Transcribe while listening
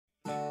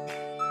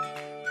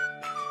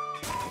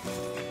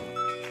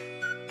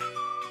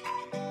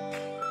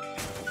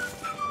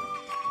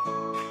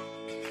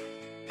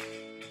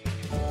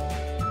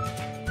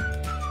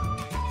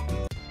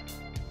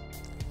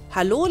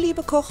Hallo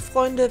liebe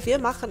Kochfreunde, wir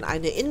machen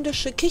eine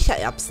indische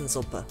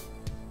Kichererbsensuppe.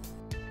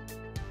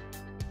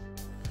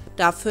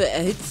 Dafür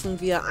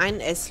erhitzen wir einen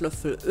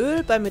Esslöffel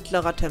Öl bei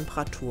mittlerer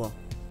Temperatur.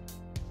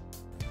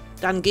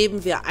 Dann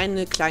geben wir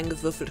eine klein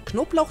gewürfelte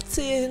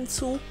Knoblauchzehe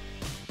hinzu.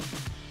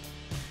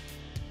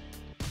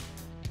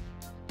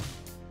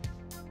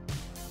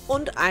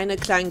 Und eine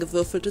klein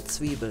gewürfelte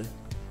Zwiebel.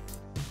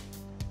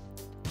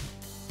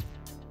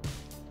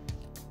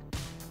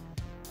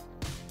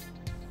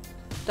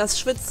 Das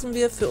schwitzen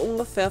wir für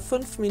ungefähr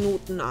 5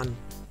 Minuten an.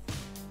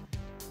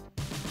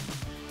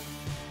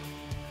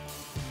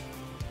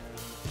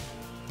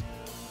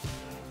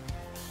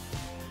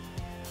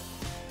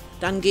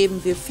 Dann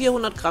geben wir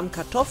 400 Gramm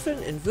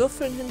Kartoffeln in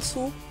Würfeln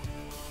hinzu.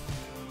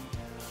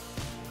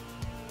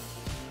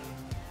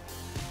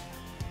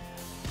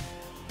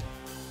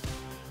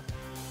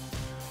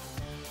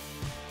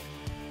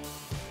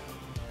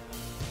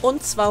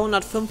 Und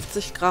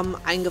 250 Gramm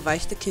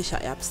eingeweichte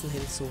Kichererbsen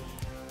hinzu.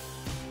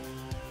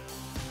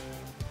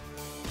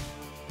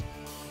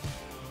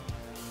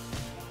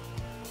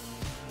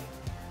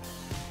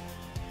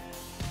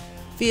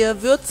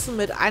 Wir würzen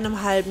mit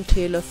einem halben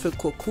Teelöffel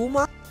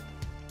Kurkuma,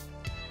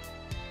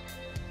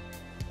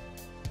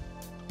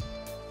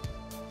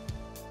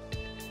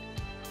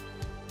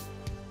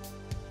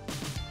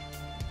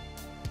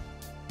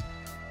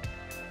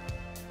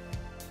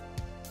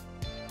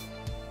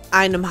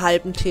 einem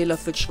halben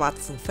Teelöffel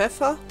schwarzen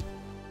Pfeffer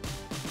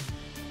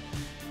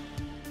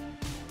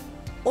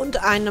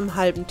und einem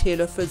halben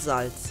Teelöffel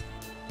Salz.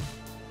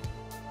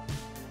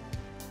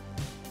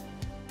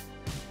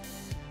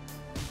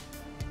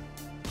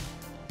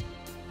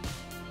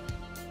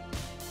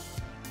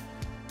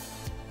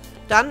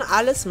 Dann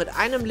alles mit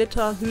einem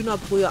Liter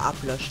Hühnerbrühe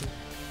ablöschen.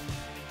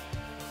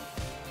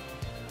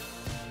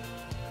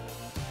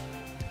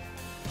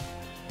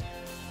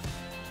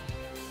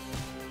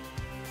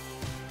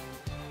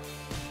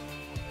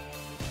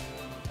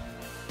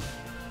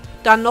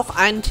 Dann noch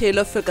einen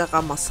Teelöffel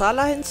Garam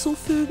Masala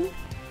hinzufügen.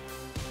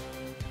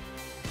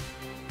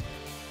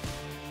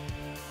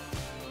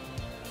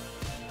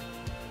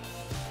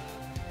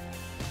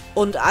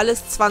 Und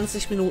alles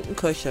 20 Minuten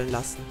köcheln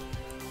lassen.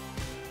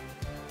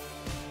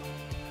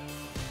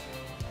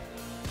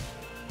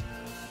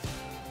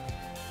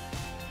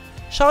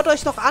 Schaut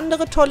euch noch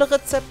andere tolle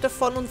Rezepte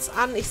von uns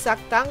an. Ich sag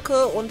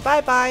danke und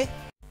bye bye.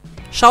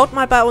 Schaut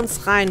mal bei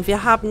uns rein,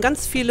 wir haben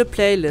ganz viele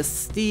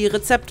Playlists. Die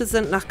Rezepte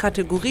sind nach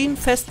Kategorien,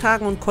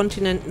 Festtagen und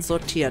Kontinenten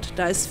sortiert.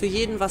 Da ist für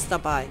jeden was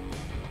dabei.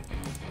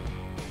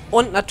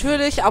 Und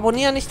natürlich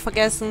abonnieren nicht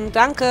vergessen.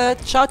 Danke,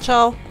 ciao,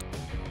 ciao.